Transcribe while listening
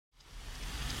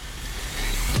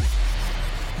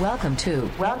Welcome to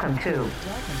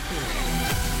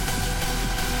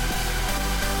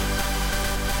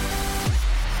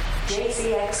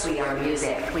JCX. We are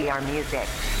music. We are music.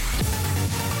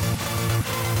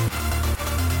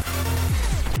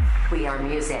 We are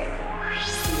music.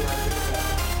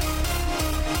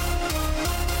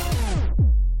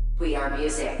 We are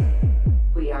music.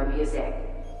 We are music.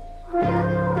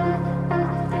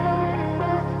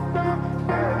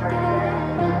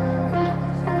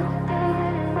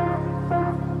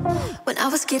 When I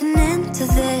was getting into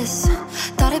this,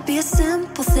 thought it'd be a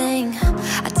simple thing.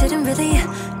 I didn't really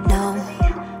know.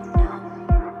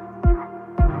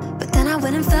 But then I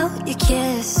went and felt your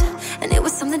kiss, and it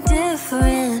was something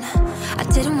different. I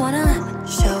didn't wanna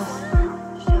show.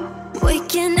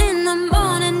 Waking in the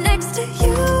morning next to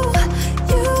you,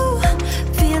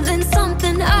 feeling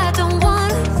something I don't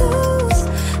wanna lose.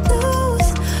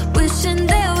 Wishing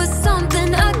there was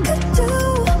something I could do.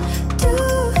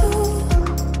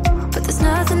 But there's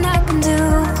nothing I can do.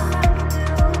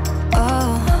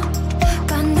 Oh,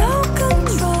 got no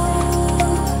control.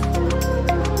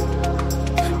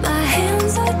 My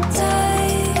hands are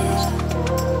tied.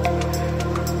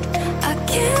 I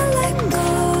can't let go.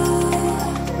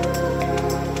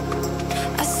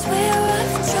 I swear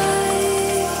I've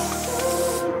tried,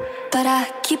 but I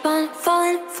keep on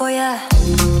falling for ya.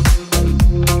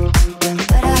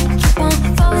 But I keep on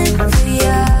falling for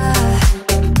ya.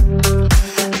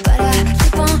 But I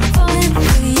keep on falling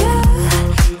for ya.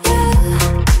 Yeah.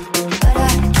 But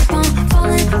I keep on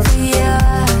falling for ya.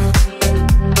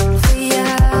 For ya.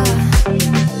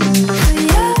 For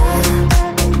ya.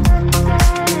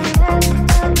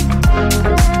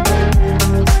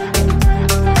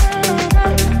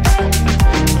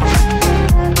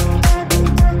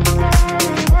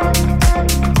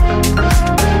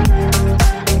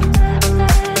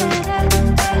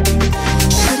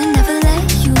 Should've never let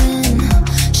you in.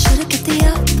 Should've get the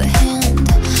upper hand.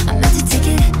 I meant to take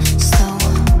it slow.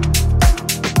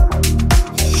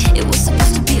 It was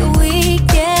supposed to be a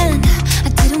weekend. I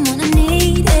didn't wanna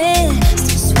need it.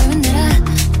 Still swearing that I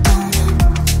don't.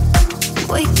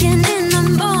 Waking in the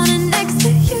morning next to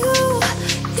you,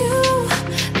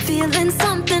 feeling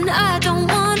something I don't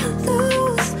wanna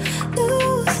lose.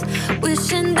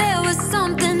 Wishing there was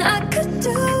something I could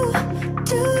do.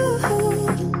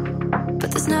 But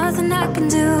there's nothing I can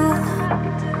do.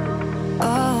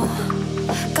 Oh,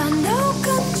 got no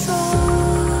control.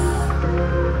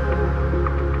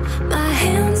 My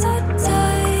hands are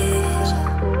tied.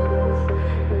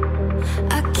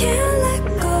 I can't let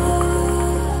go.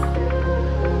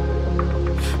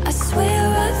 I swear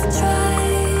I've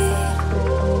tried,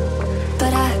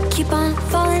 but I keep on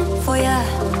falling for ya.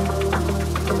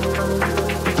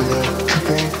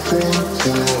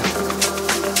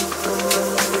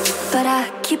 But I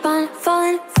keep on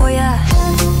falling for ya.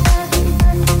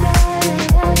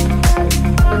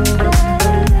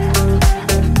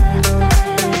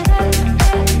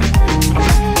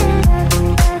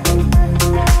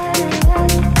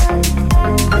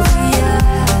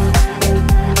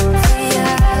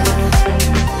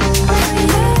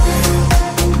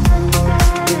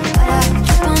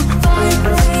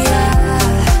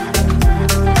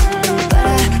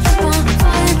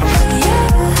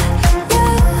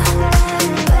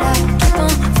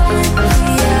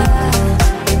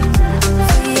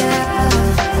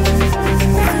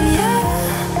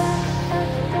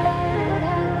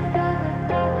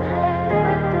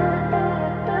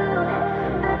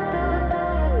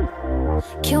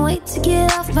 Can't wait to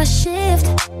get off my shift,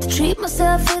 to treat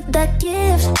myself with that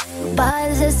gift.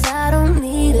 Body says I don't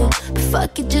need it, but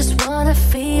fuck it, just wanna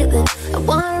feel it. I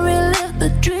wanna relive the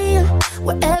dream,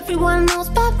 where everyone knows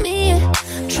about me.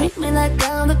 Treat me like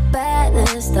I'm the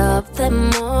baddest of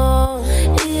them all.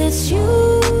 It's you,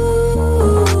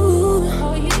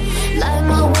 like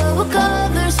my world with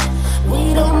colors.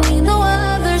 We don't need no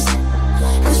others,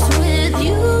 'cause with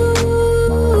you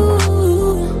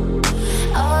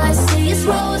all I see is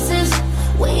roses,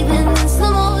 waving in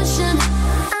slow motion.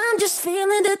 I'm just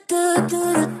feeling the do do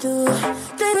do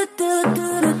do do do do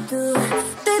do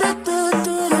do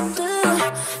do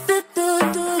do do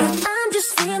do. I'm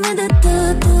just feeling the do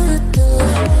do do do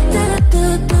do do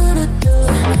do do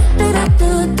do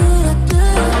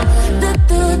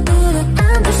do do.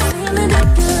 I'm just feeling the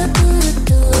do do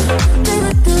do do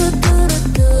do do do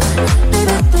do.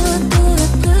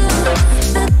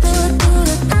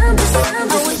 I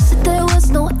wish that there was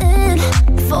no end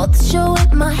before the show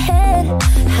in my head.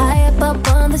 High up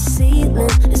on the ceiling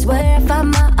is where I find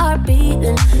my heart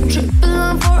beating. Triple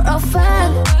on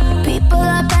 405, people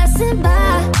are passing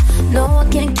by. No one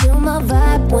can kill my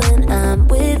vibe when I'm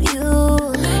with you.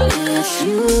 It's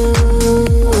you.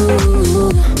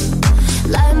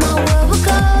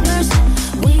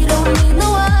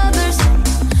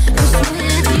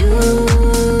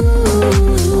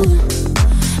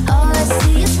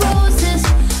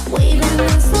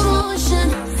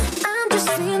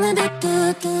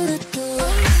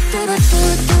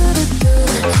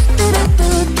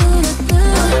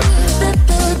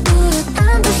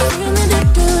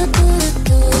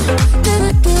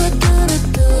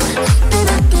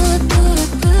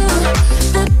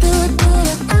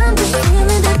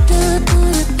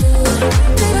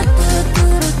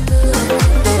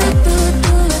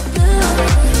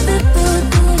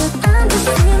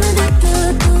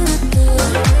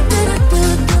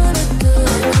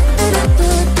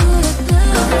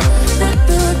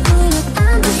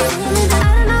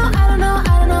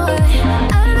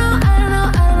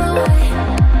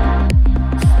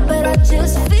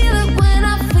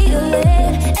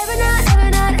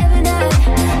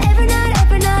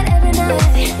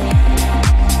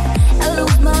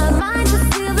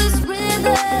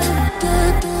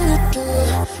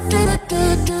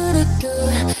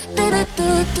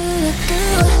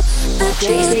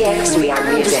 JCX, we are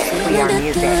music. We are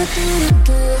music.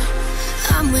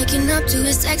 I'm waking up to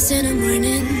his text in the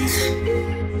morning.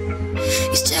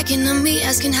 He's checking on me,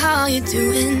 asking how you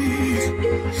doing.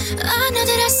 I know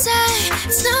that I say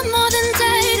it's not more than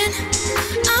dating.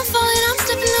 I'm falling, I'm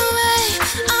slipping away.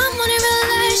 I'm wanting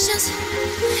relations.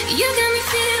 You got me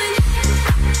feeling.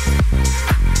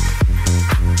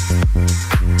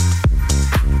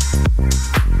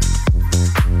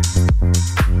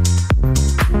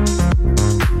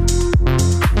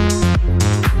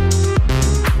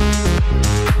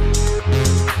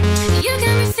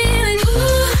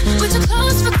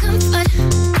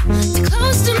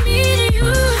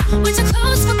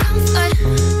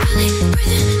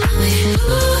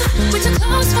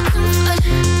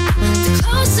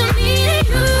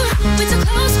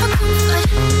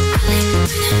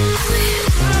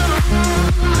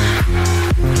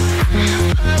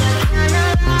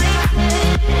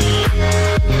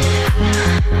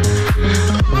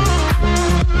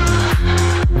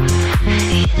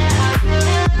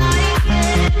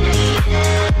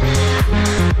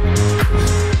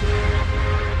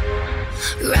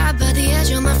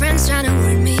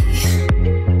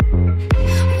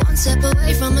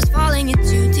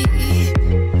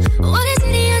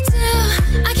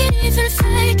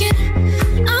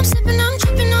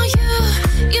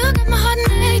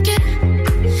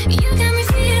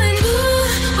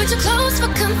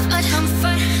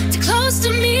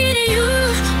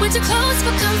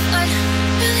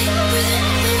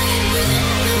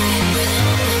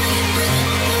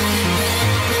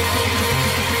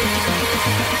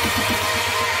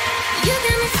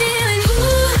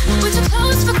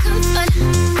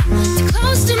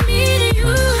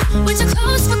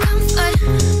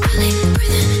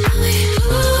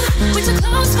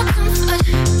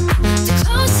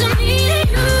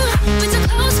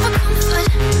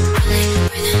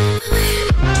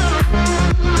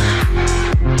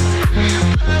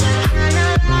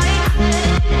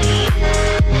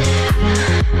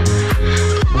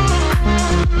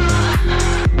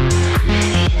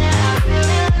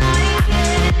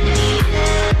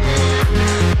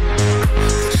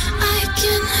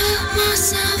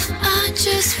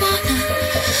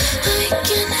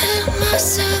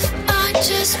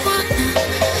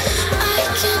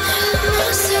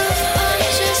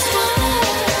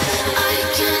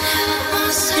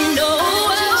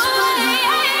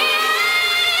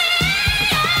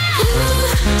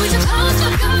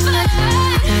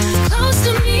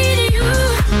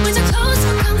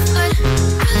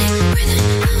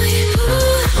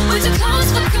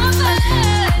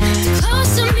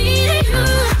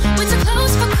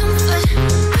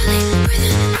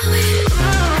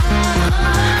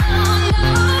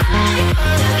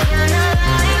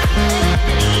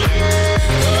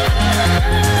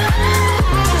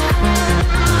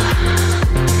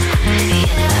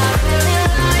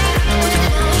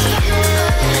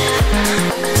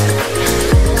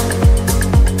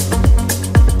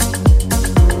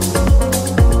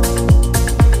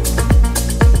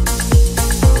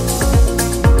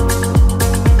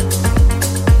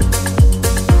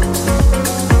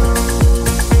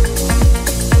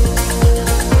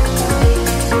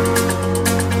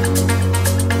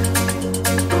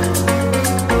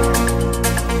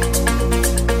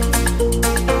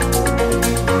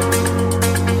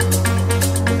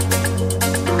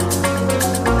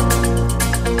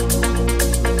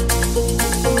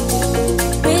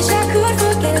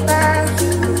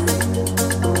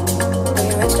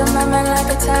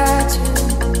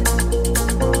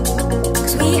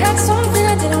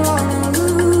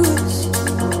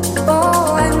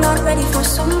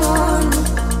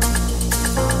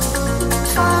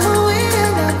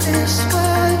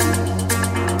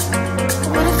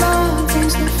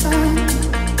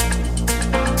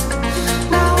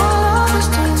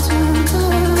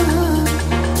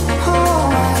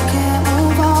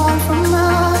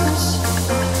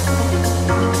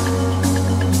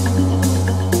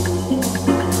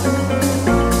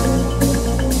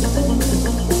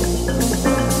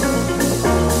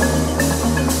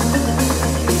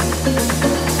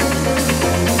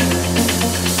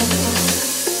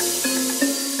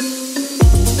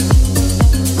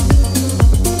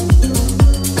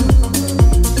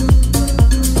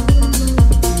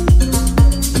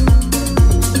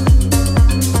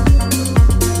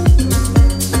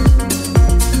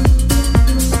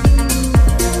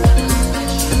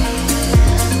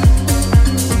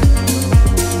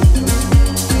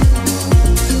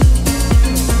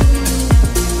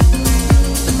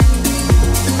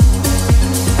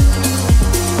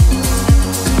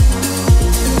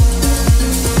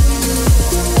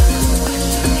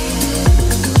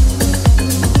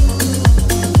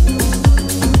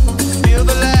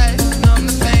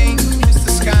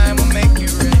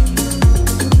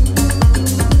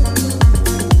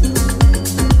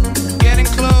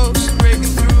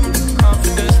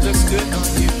 good on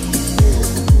you.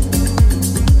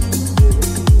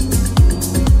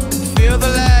 Feel the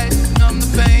light, numb the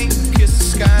pain, kiss the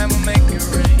sky and we'll make it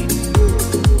rain.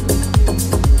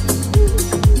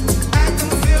 I can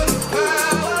feel the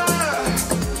power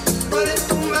running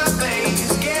through my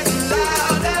veins, getting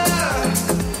louder,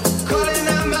 calling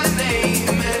out my name,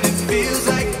 and it feels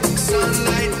like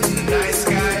sunlight in the night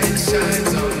sky. It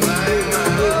shines on my mind.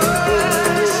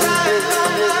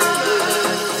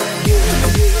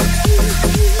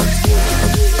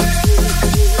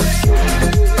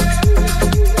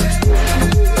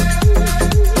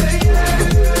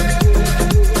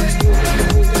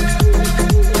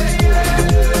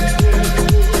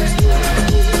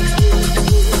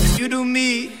 You do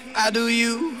me, I do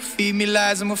you. Feed me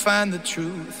lies and we'll find the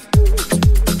truth.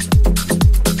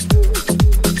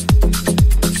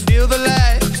 Feel the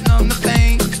light, numb the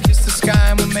pain, kiss the sky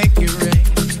and we'll make it rain.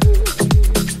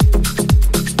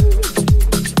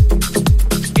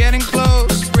 Getting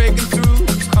close, breaking through,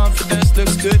 confidence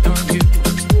looks good on you.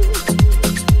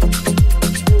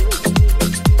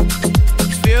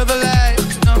 Feel the light,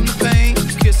 numb the pain,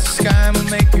 kiss the sky and we'll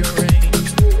make it rain.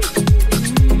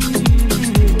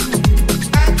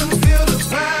 I can feel the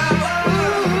power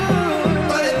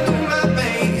running through my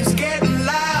veins, getting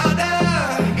louder,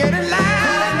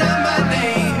 calling out my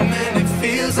name, and it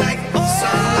feels like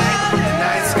sunlight in the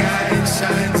night sky. It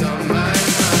shines on my mind.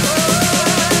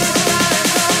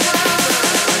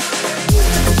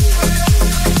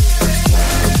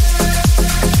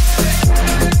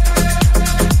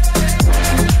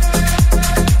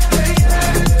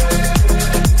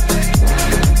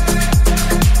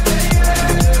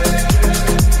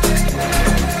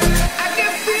 I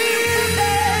can feel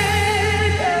it.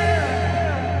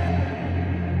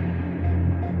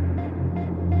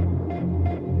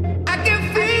 I can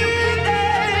feel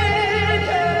it.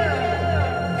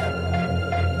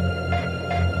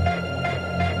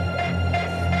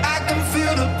 I can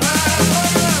feel the power.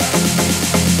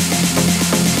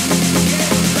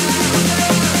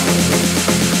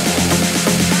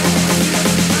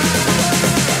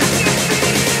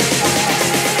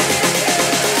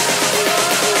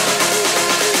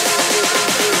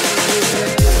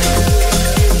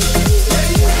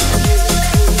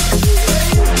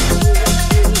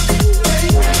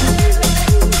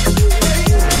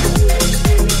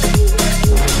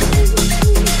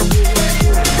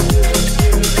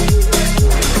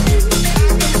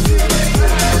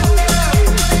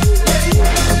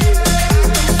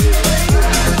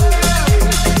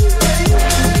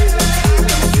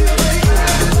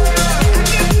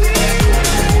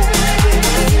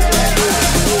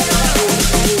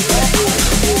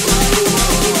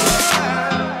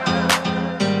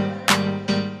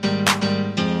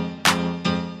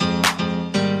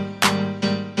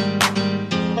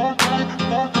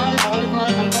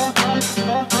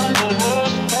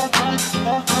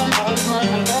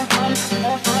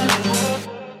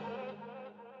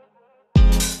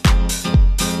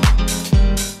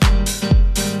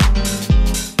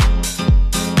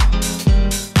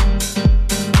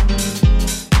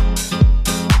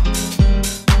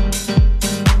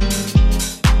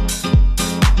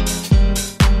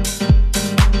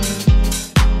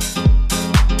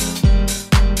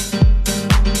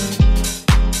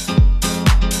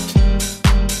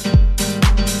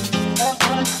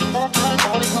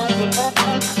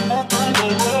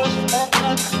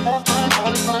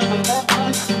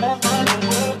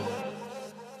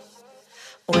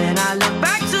 When I look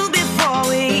back to before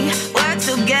we were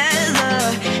together,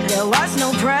 there was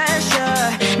no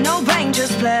pressure, no pain,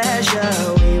 just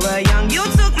pleasure. We were young, you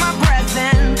took my breath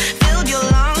and filled your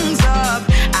lungs up.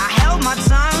 I held my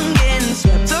tongue in,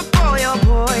 swept up all your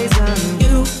poison.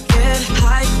 You get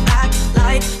high, act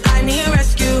like I need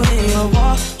rescuing. You're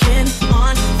walking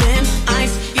on thin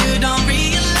ice, you don't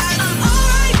realize I'm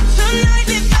alright tonight.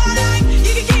 Live your life,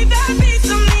 you can keep that piece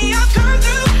of me. I'll come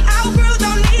through, outgrew,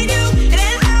 don't need you. It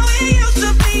ain't how it used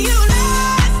to be. You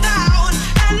left out,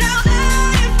 and now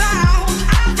I found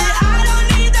that I don't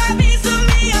need that piece of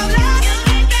me. I'm lost. You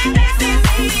can get that piece of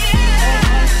me.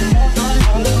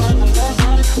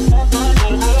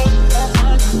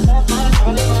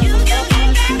 You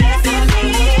can get that piece of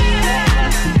me.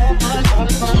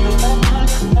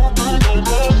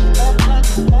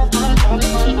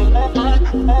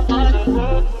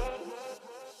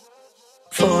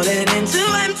 Falling into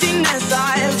emptiness,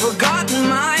 I've forgotten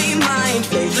my mind.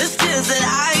 Faithless tears that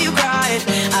I've cried.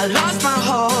 I lost my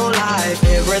whole life.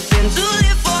 Everything to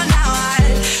live for now.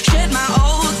 I shed my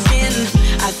old skin.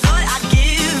 I thought I'd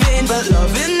give in, but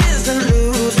loving isn't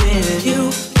losing.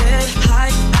 You get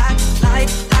high, act like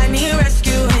I need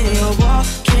rescuing. You're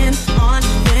walking on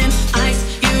thin ice.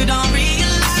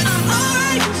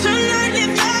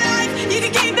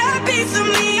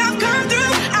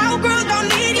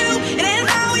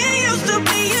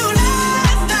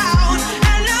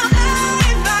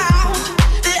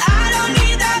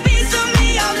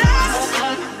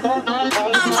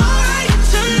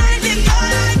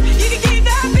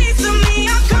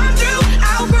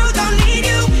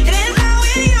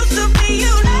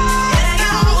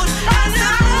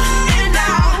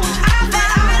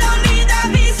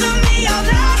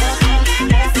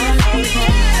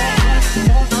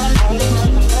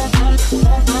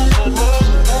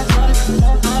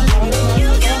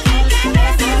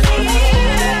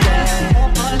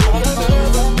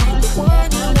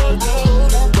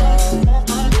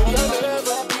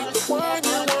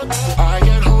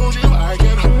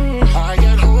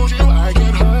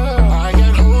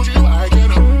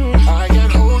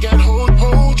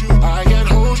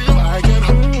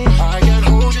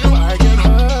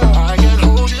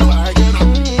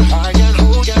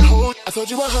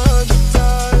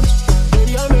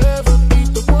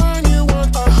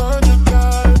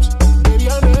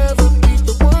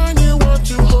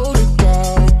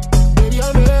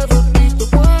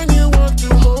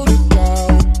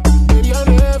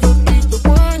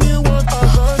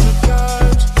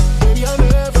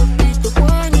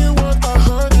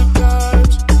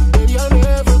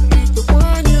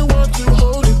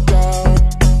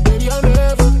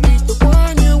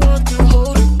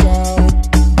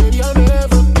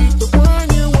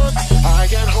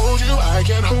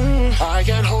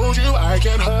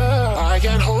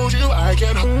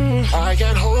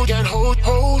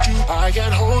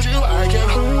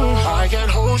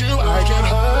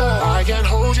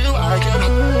 hold you, I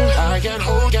can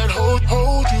hold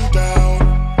you down.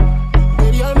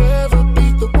 Baby, I'll never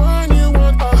be the one you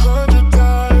want 100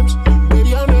 times.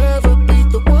 Baby, I'll never be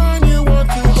the one you want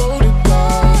to hold it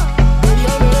down. Baby,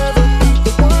 I'll never be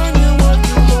the one you want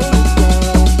to hold it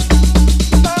down.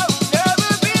 I'll never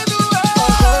be the one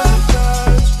 100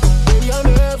 times. Baby, I'll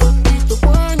never be the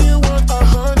one you want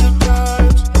 100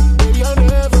 times. Baby, I'll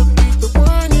never be the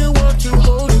one you want to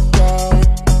hold it down.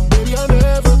 Baby, I'll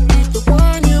never be the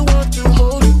one you want to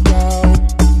hold it down.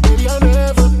 Baby, I'll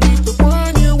never be the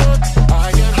one you want.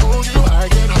 I can hold you, I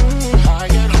can hold you, I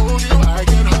can hold you, I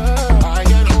can hold you, I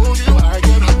can hold you, I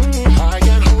can hold you, I can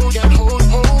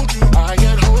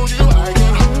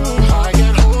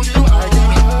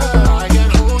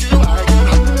hold you, I can hold you, I can hold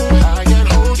you, I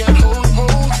can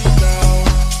hold you down.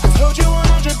 I told you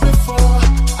 100 before, I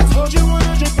told you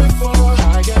 100 before. I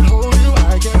can hold you,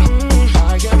 I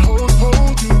can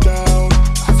hold you down.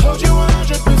 I told you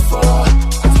 100 before, I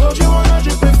told you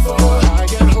 100 before. I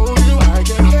can hold you, I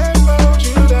can hold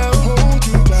you down, hold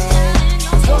you down. I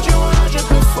told you 100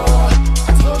 before, I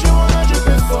told you 100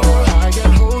 before. I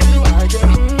can hold you, I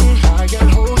can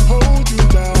hold you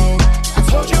down. I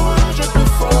told you 100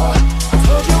 before, I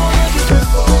told you 100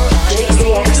 before.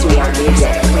 JCX, we are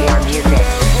music. We are music.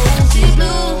 Deep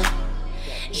blue,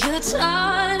 you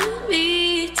taught me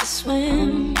to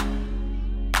swim,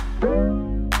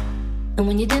 and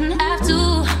when you didn't have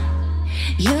to,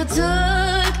 you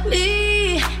took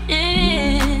me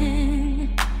in.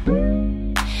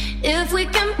 If we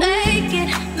can make it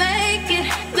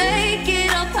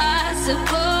all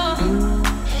possible,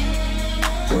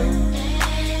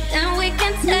 then we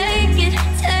can take it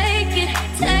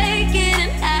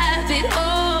and have it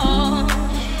all.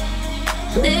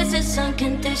 This is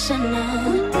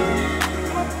unconditional.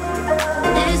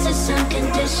 This is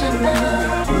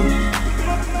unconditional.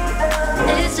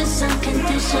 This is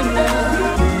unconditional.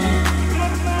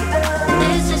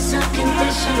 This is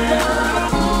unconditional.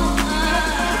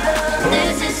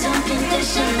 This is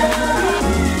unconditional.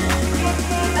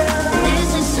 This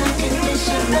is unconditional. This is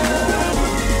unconditional.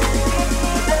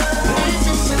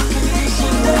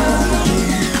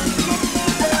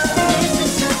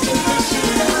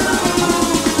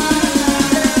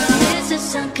 This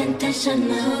is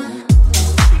unconditional.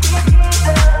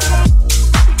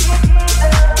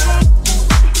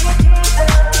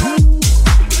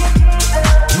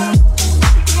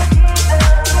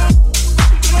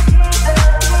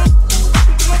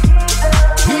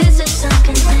 This is unconditional. This is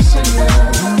unconditional.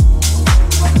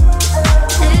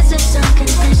 This is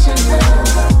unconditional.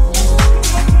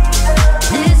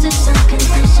 This is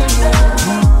unconditional.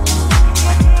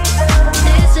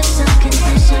 This is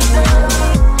unconditional.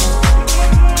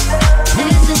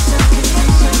 This is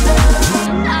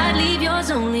unconditional. I'd leave yours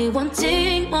only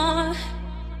wanting more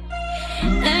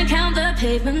and count the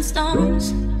pavement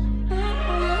stones.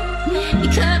 You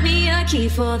cut me a key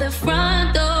for the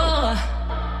front door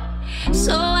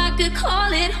so I could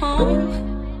call it home.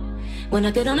 When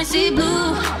I could only see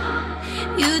blue,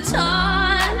 you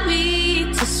taught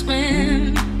me to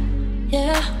swim,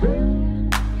 yeah.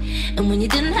 And when you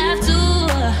didn't have to,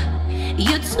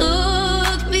 you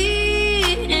took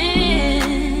me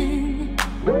in.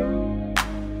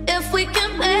 If we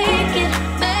can make it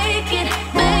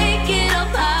all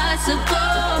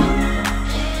possible,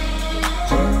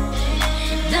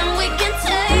 then we can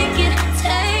take it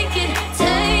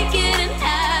and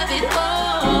have it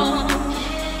all.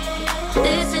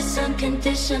 This is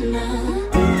unconditional.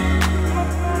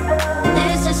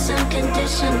 This is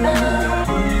unconditional.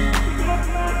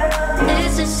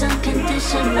 This is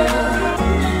unconditional.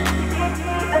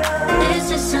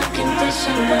 This is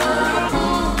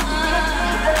unconditional.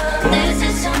 This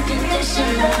is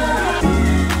unconditional.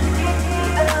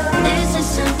 This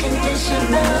is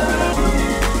unconditional.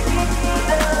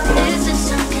 This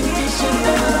is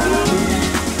unconditional.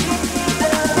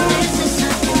 This is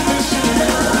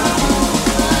unconditional.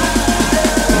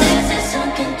 This is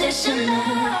unconditional.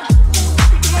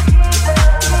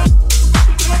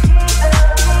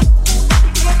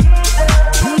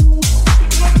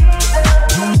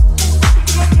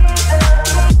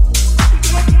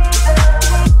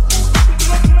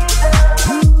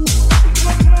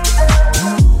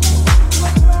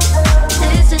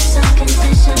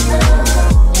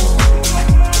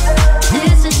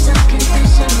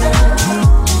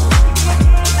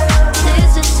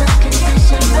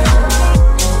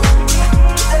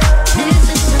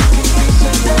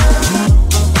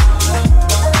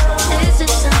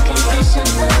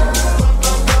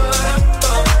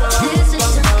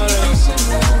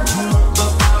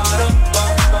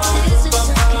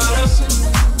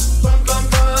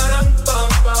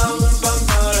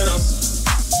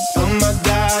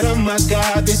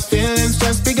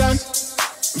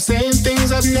 saying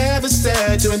things I've never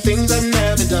said, doing things I've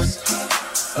never done.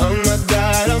 Oh my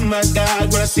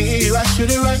God, when I see you I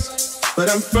shoot it right. But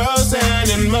I'm frozen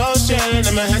in motion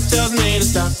and my head tells me to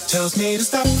stop. Tells me to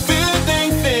stop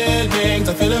feeling feelings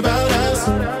I feel about us.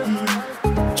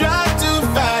 Try to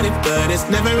fight it but it's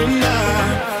never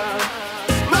enough.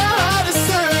 My heart is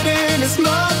hurting, it's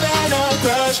more than a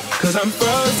crush. Cause I'm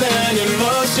frozen in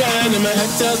motion and my head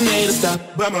tells me to stop.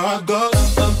 But my heart goes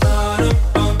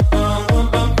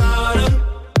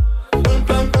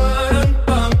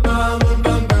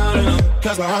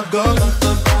cause my heart goes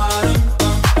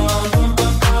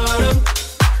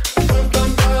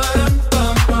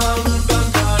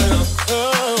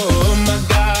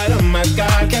oh my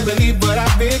God, can't believe what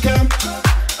I've become.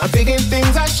 I'm thinking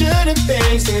things I shouldn't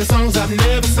think, singing songs I've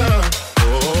never sung.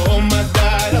 Oh my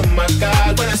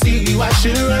God, when I see you I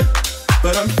should run.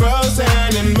 But I'm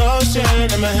frozen in motion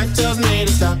and my head tells me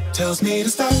to stop. Tells me to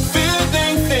stop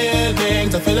feeling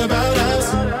feelings I feel about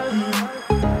us.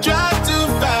 Try to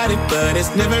fight it but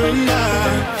it's never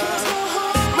enough.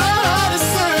 My heart is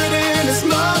hurting, it's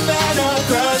more than a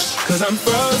crush. Cause I'm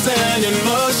frozen in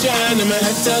motion and my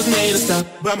head tells me to stop.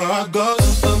 But my heart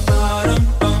goes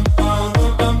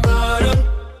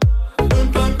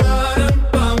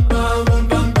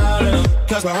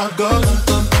cause my heart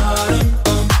goes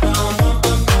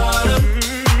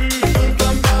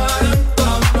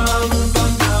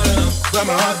where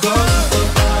my heart goes.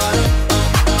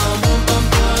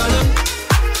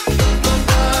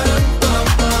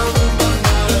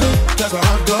 That's where my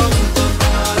heart goes.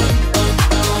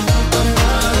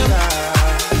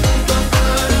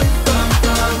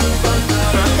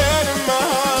 My head and my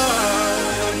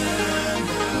heart.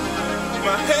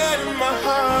 My head and my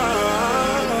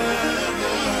heart.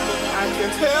 I can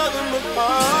tell them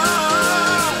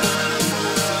apart.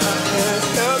 My head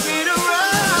tells me to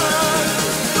run,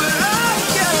 but I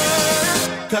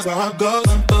can't. Cause my heart goes.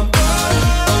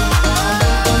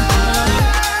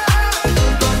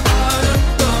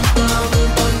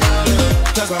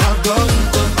 That's where my heart goes.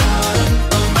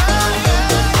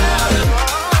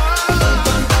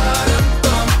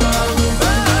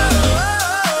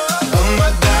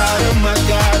 Oh my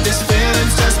God, this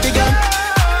feeling's just begun.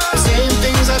 Saying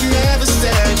things I've never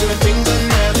said, doing things I've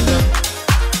never done.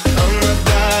 Oh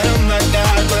my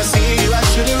God, when I see you I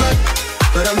should have run.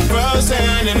 But I'm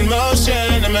frozen in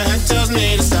motion and my head tells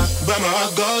me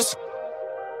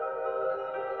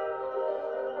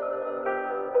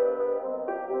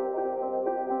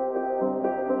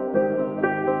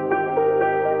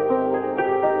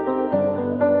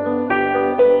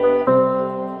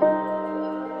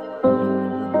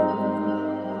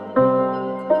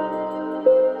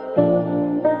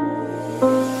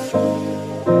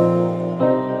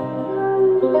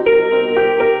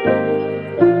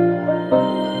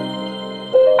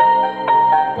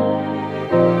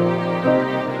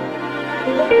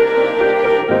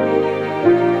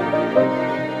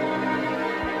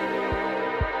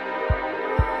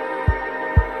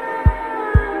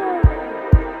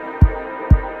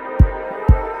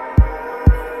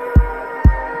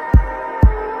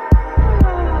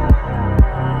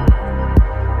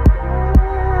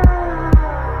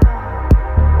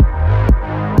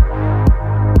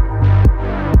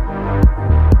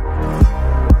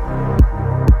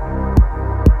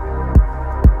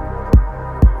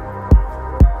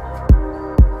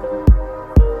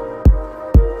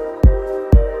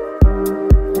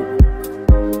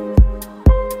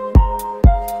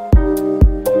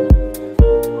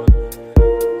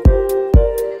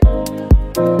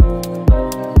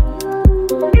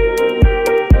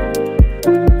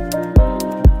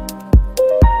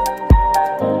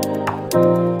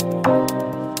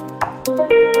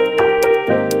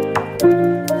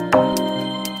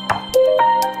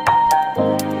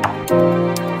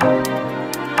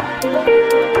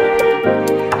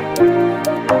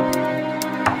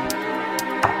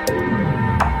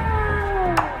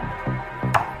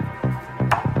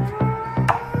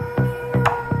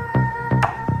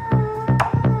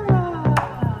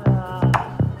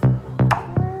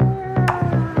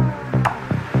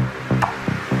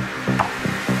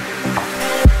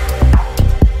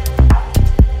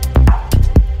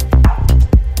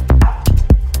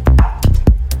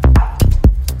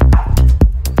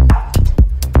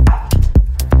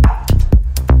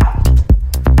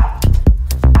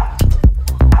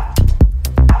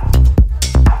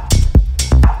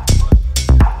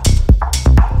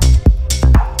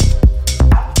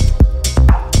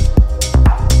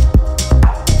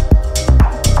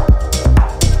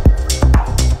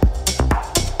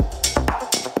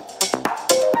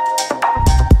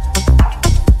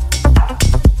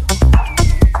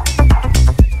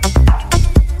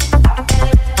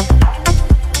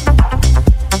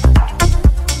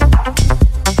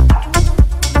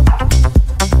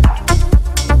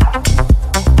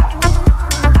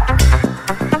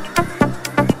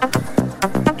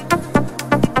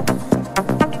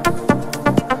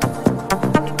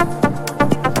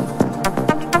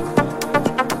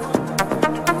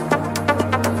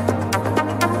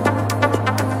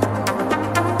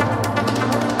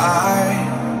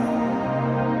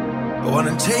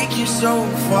you so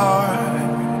far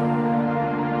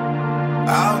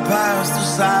out past the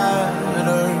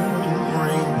Saturn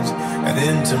rings and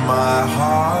into my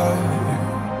heart.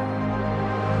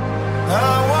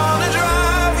 I wanna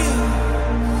drive you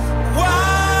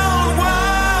wild,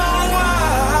 wild,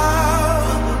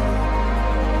 wild.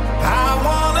 I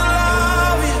wanna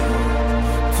love you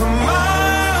for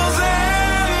miles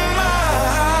and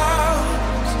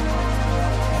miles.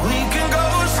 We can go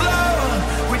slow,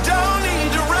 we don't need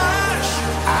to rush.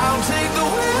 I'll take the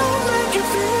wheel, make you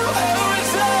feel every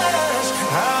touch.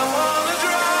 I wanna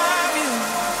drive you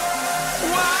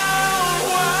wild,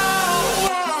 wild,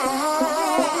 wild.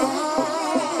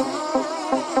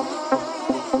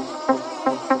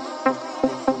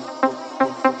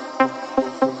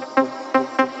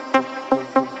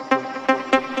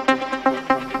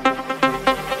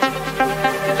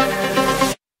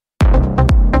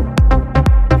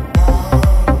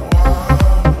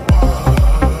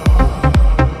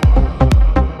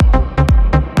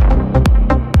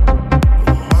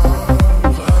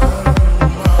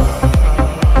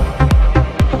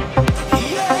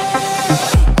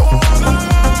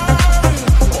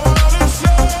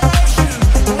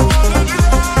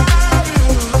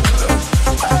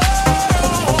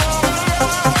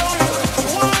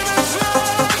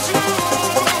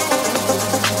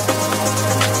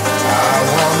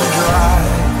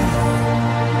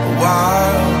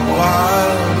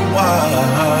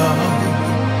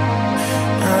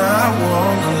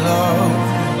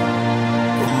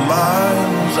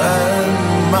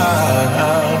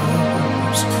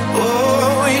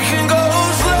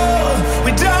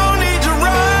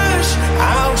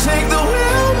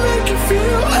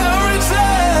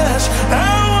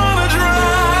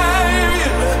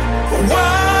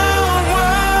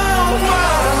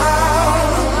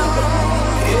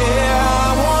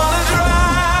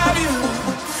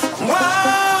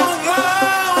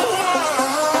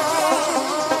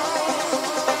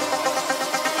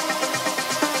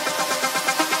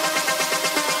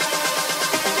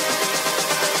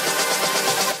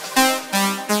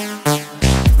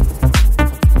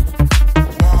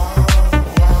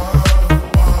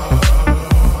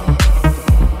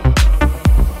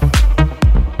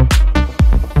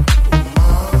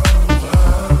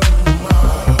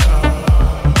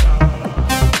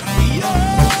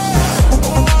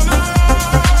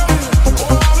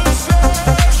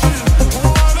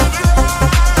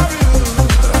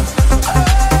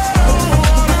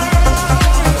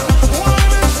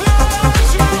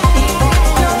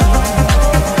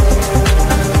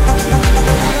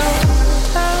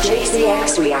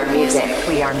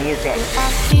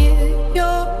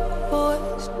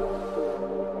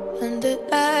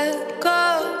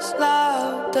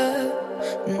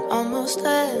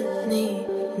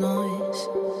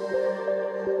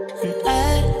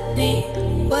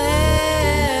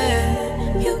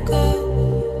 Go.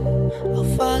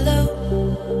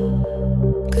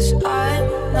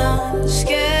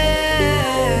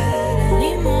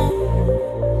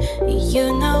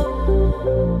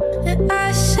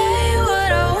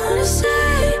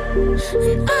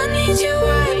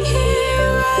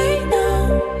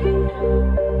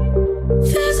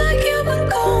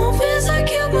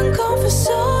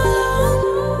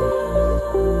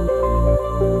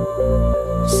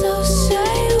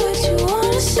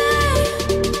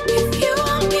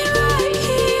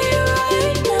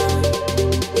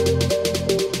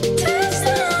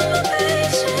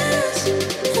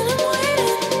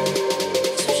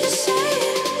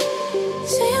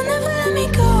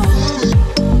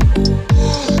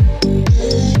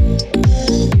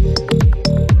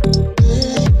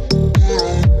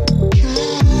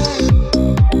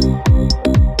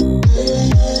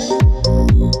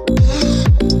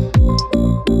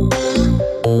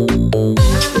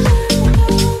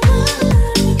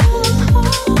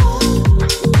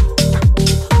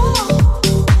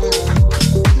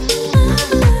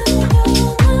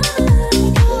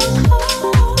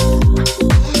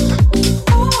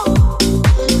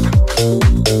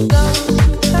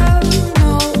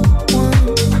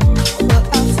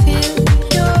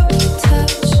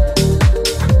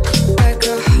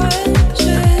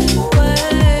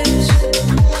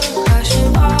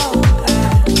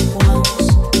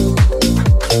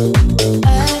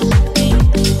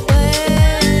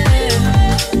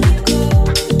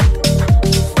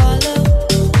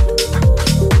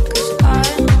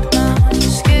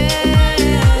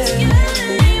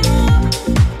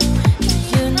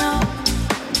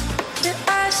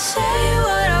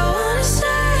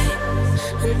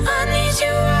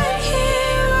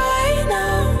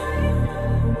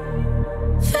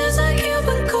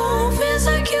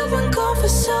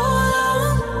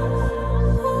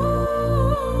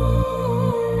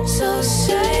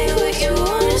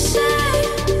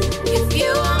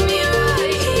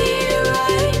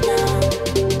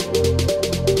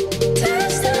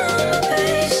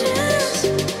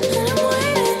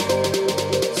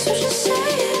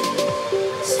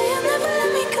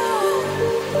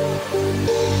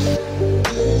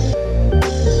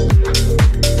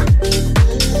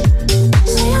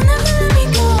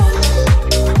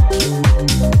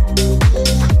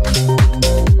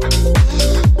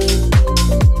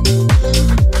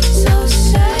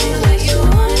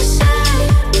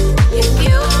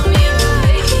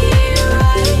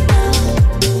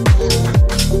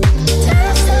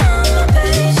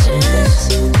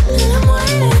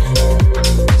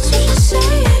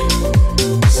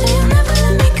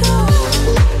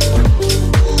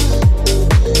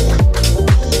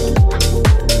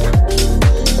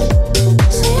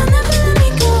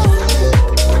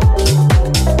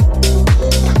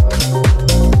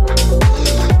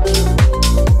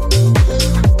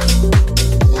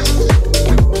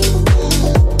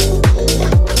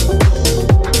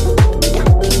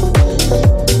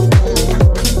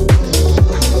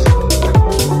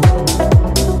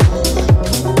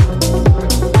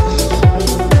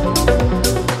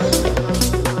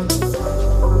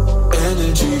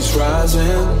 is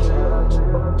rising.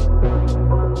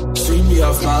 Sweep me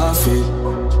off my feet.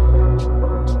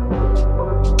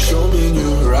 Show me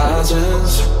new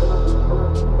horizons.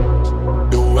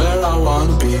 You're where I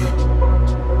wanna be.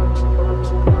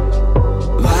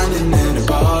 Lightning in a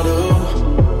bottle.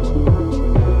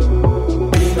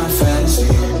 Be my fantasy.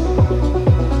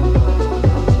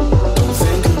 Don't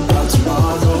think about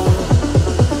tomorrow.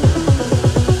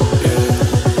 Yeah,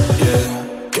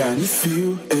 yeah. Can you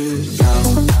feel it now?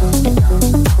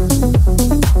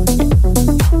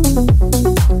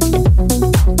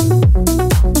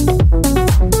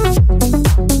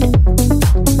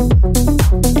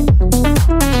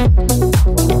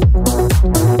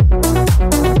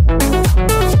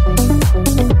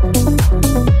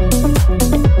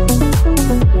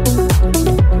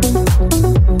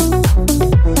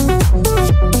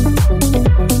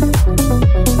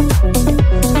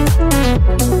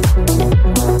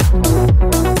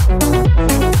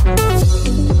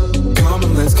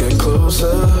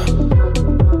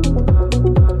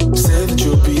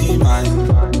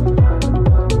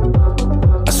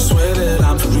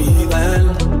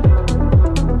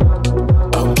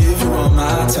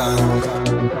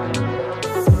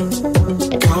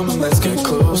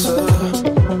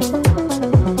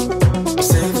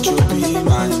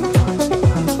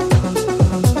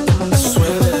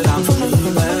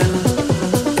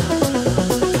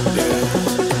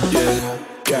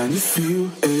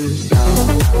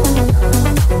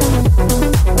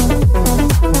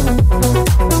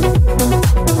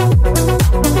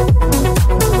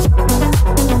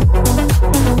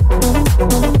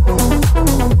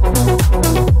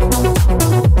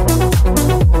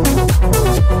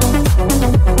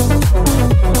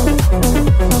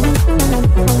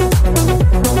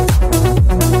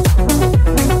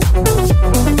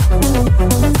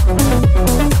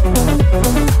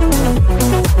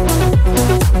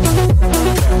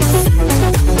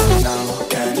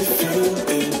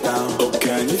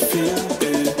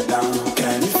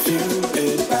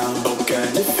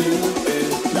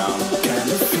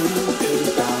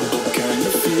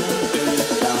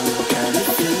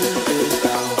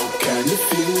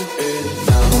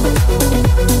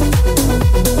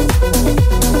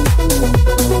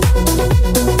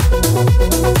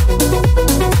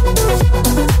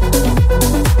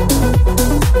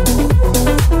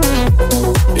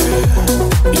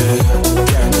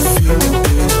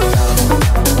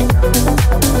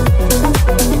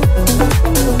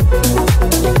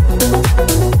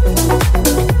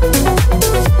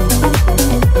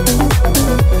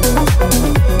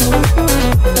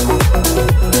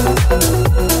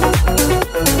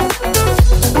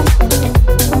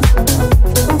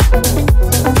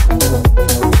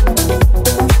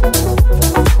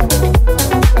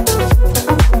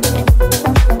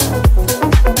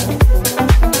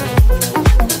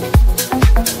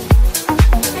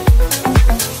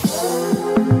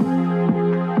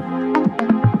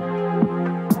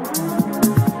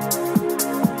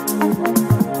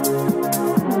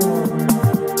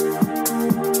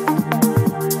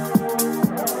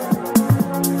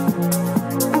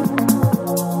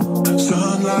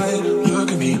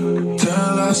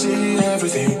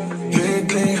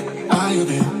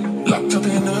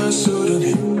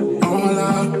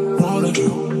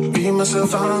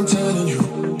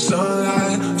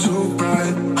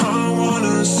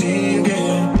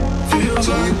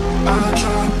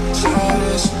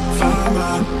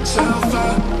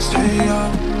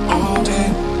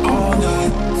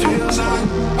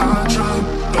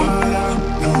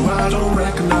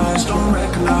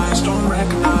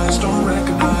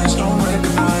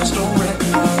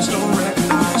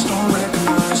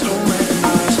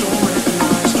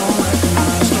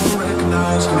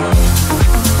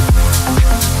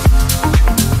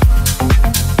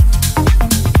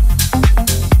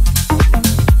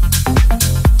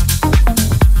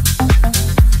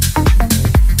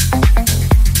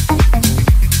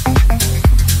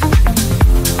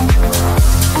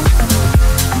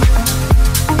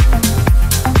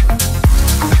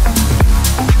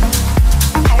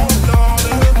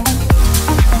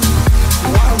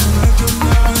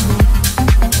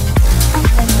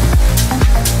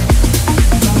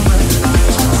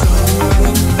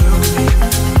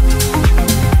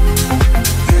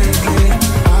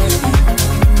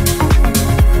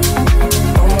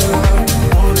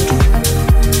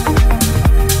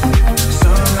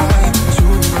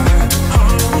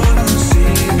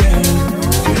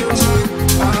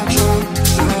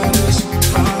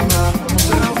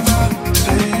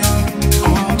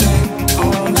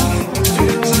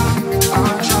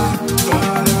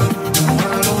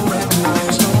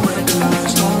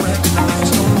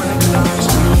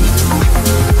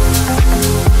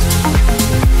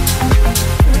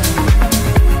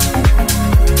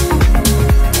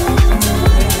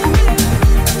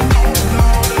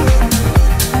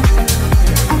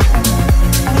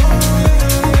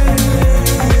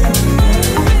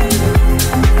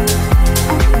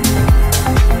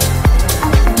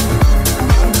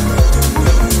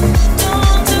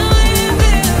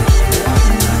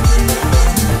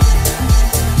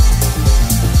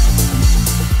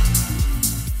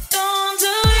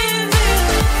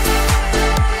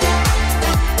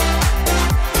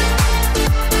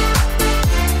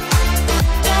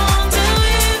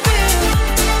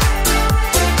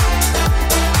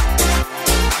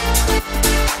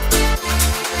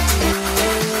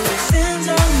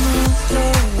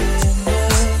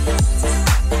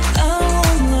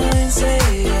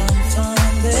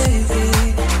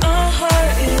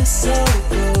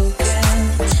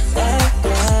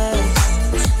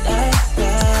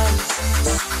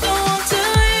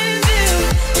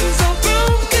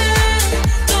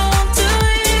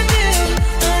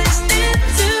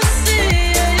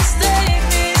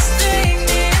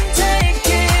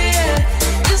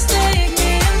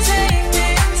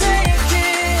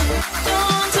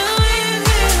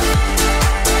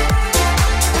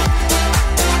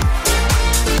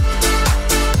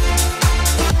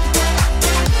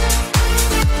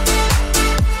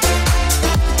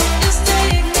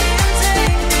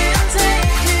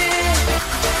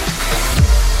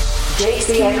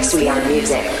 CX, we are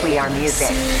music. We are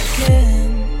music. I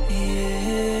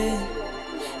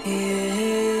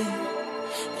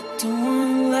don't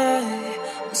wanna lie,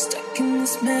 I'm stuck in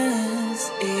this mess.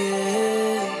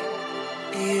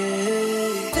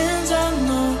 Things are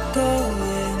not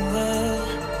going well.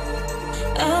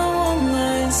 I won't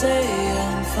lie and say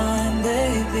I'm fine,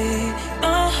 baby.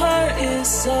 My heart is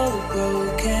so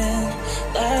broken,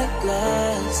 like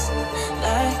glass,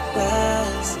 like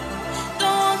glass. Don't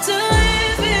want to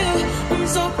leave you, I'm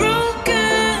so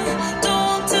broken. Don't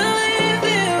want to leave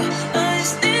you, I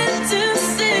just need to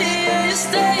see you. Just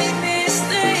take me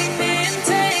and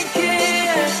take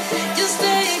it. Just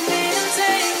take me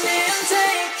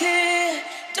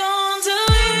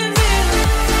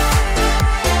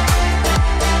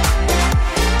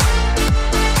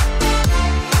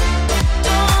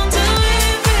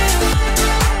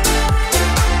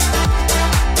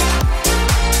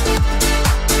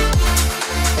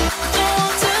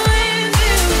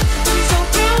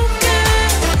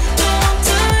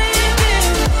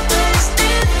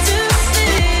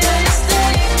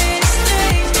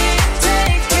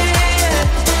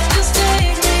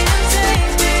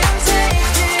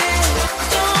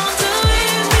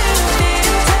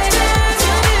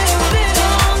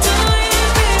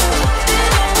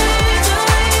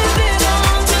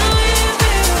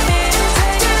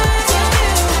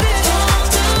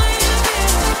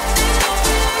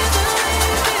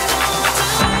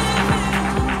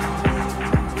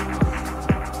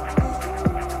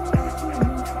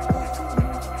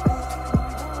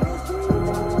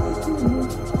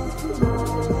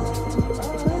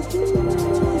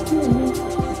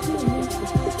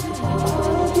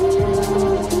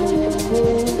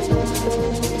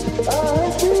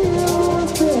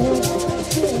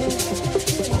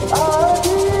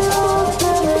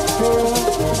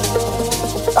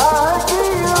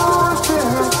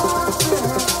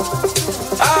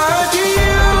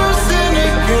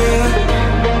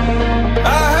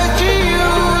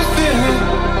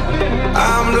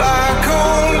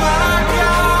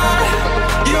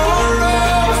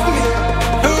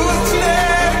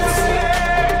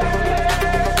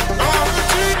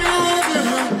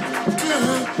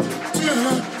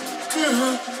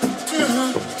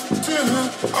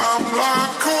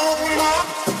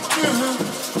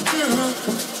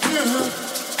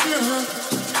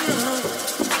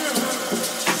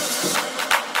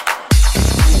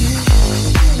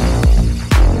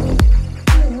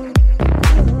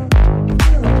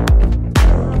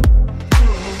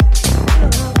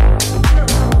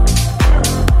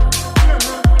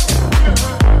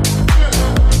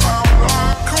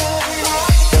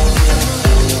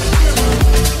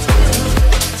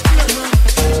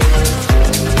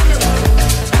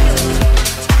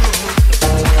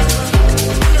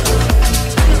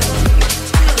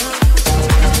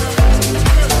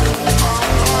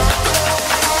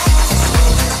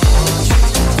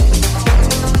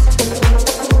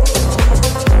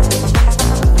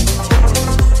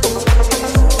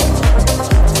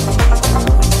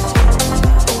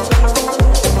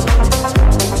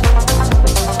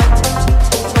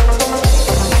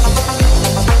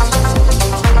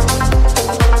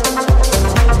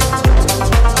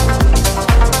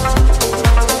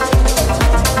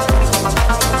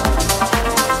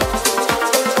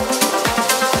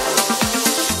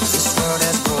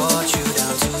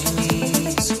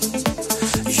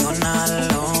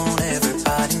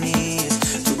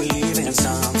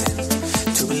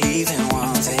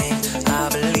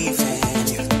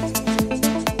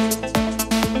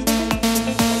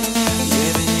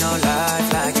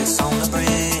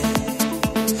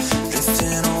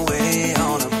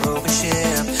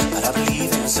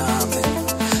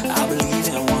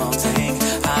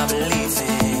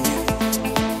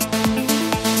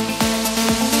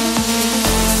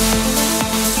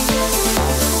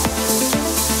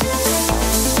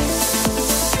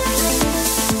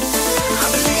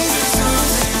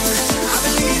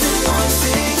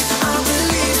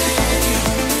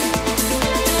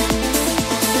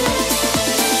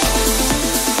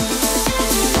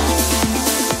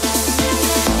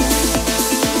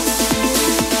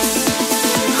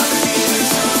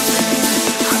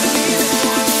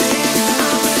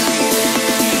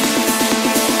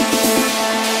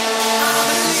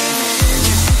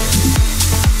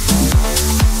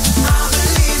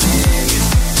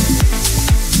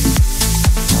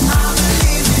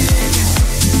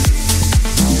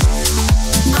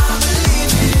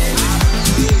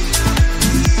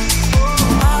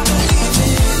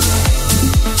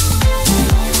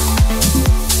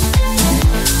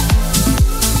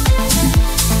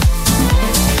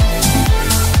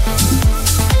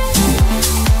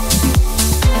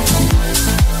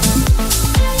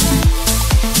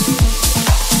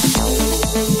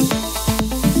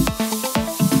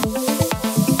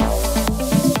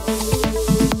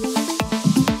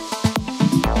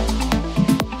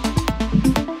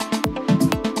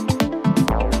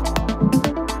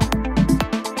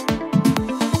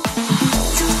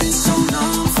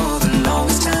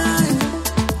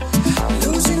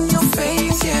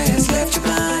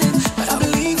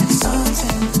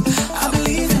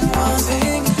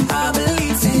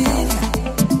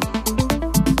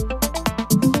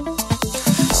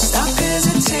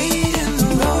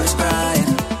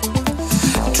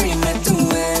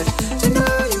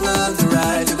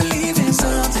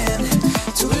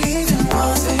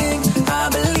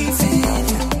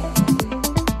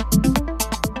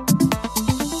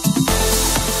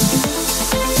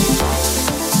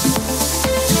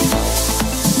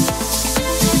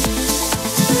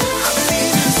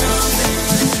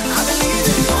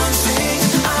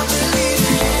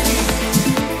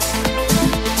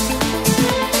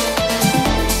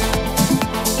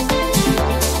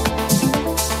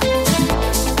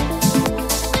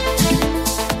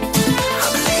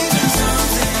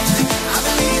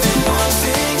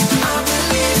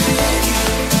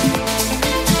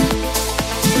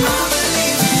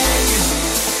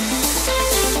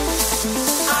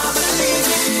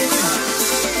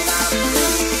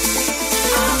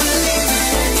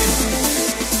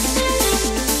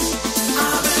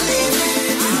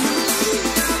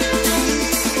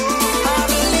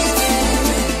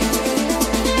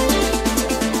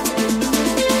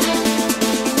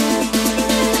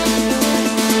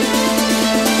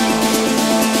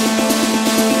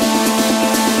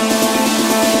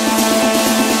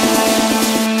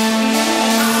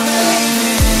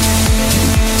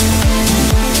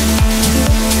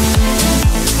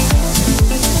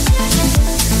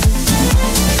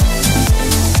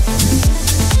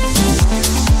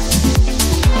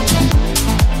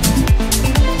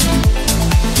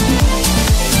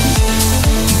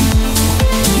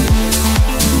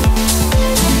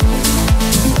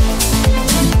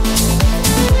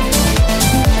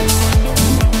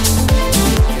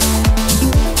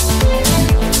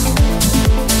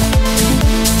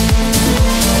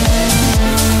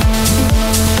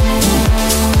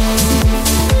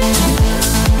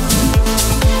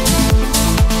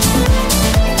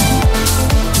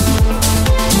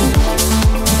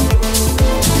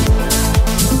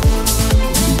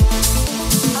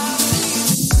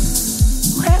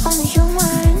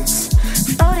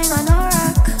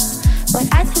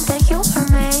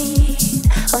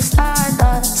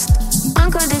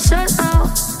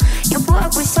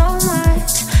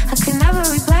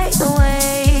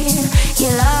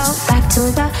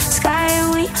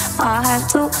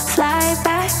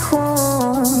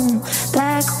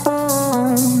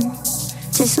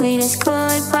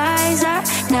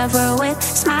never with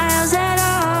smiles at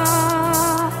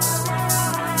all.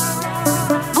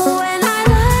 But when our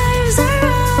lives are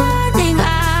running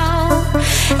out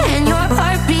and your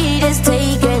heartbeat is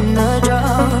taking the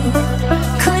draw,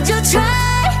 could you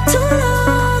try to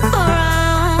look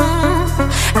around?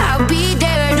 I'll be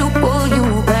there to pull you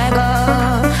back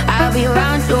up. I'll be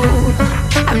around you.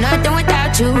 I'm nothing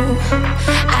without you.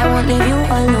 I won't leave you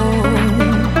alone.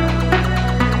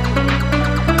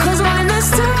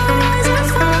 Stars are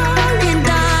falling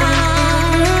down.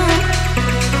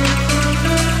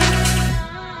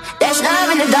 There's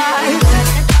love in the dark.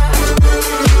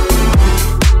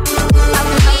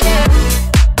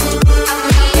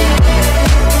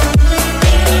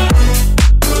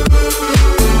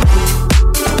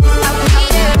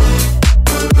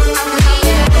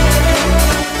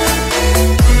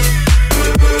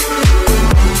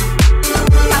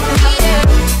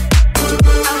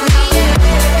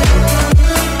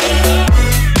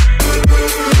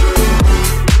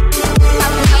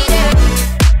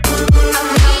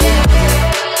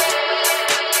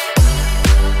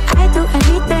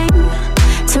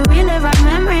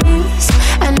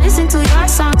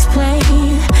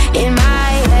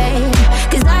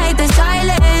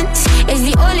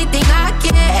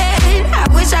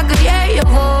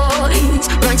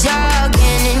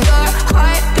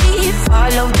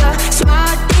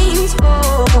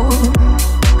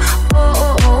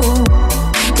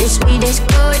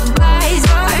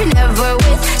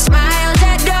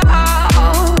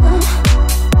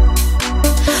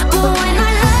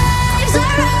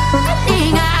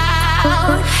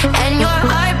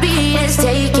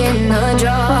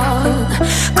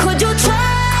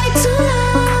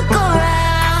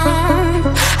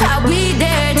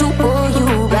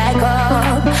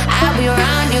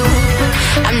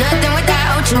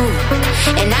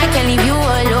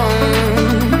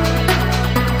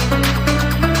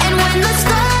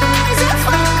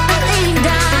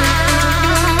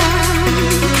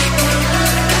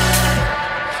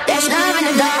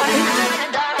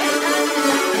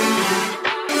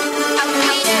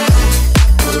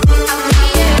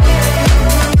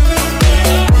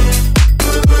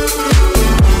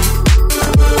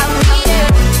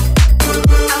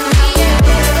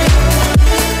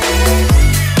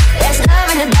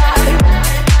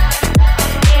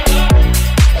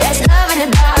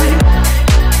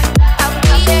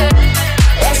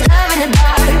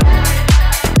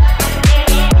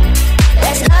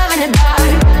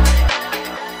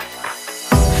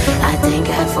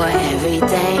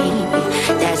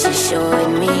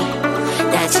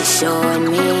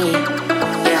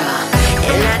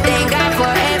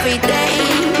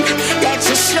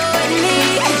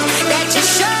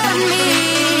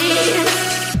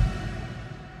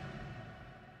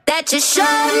 Just show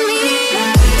me.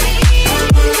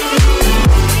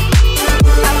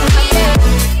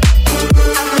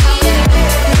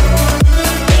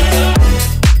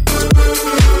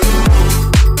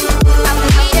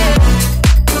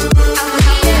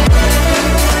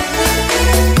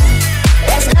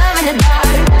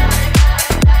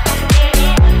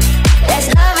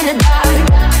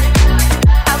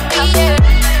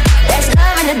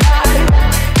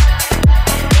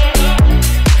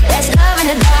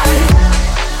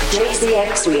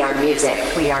 JZX, we are music.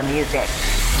 We are music.